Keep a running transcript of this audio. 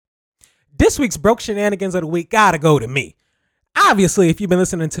This week's broke shenanigans of the week gotta go to me. Obviously, if you've been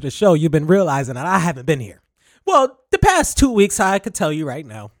listening to the show, you've been realizing that I haven't been here. Well, the past 2 weeks, I could tell you right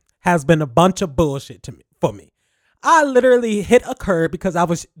now, has been a bunch of bullshit for me. I literally hit a curb because I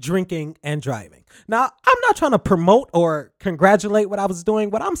was drinking and driving. Now, I'm not trying to promote or congratulate what I was doing.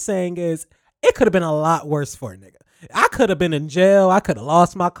 What I'm saying is it could have been a lot worse for a nigga. I could have been in jail. I could have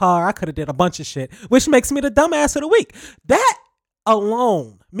lost my car. I could have did a bunch of shit, which makes me the dumbass of the week. That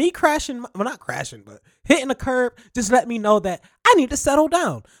alone, me crashing, well, not crashing, but hitting a curb, just let me know that I need to settle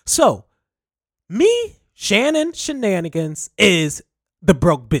down. So, me, Shannon Shenanigans, is the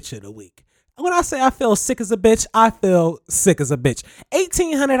broke bitch of the week. When I say I feel sick as a bitch, I feel sick as a bitch.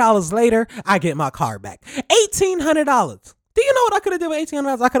 $1,800 later, I get my car back. $1,800. Do you know what I could have done with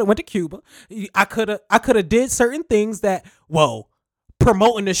 $1,800? I could have went to Cuba. I could have did certain things that, well,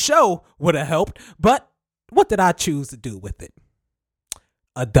 promoting the show would have helped. But what did I choose to do with it?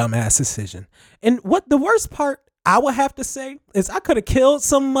 A dumbass decision. And what the worst part I would have to say is I could have killed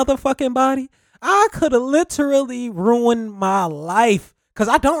some motherfucking body. I could have literally ruined my life. Because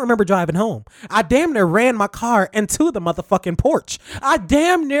I don't remember driving home. I damn near ran my car into the motherfucking porch. I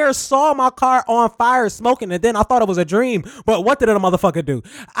damn near saw my car on fire smoking, and then I thought it was a dream. But what did a motherfucker do?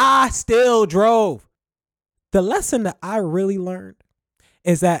 I still drove. The lesson that I really learned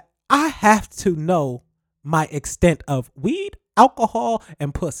is that I have to know my extent of weed, alcohol,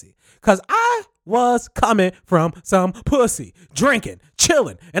 and pussy. Because I was coming from some pussy, drinking,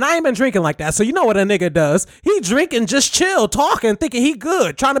 chilling, and I ain't been drinking like that. So you know what a nigga does? He drinking, just chill, talking, thinking he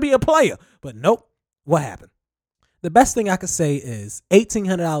good, trying to be a player. But nope, what happened? The best thing I could say is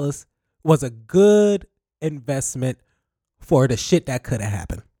 $1,800 was a good investment for the shit that could have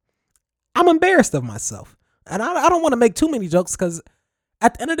happened. I'm embarrassed of myself, and I don't want to make too many jokes because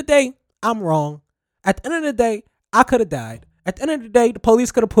at the end of the day, I'm wrong. At the end of the day, I could have died. At the end of the day, the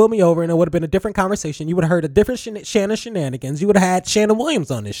police could have pulled me over and it would have been a different conversation. You would have heard a different Shannon Shenanigans. You would have had Shannon Williams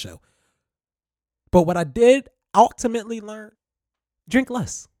on this show. But what I did ultimately learn, drink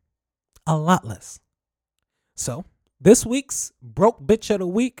less. A lot less. So this week's broke bitch of the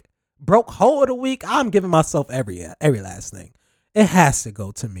week, broke hoe of the week, I'm giving myself every last thing. It has to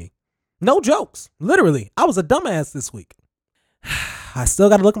go to me. No jokes. Literally, I was a dumbass this week. I still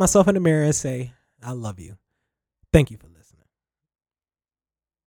got to look myself in the mirror and say, I love you. Thank you for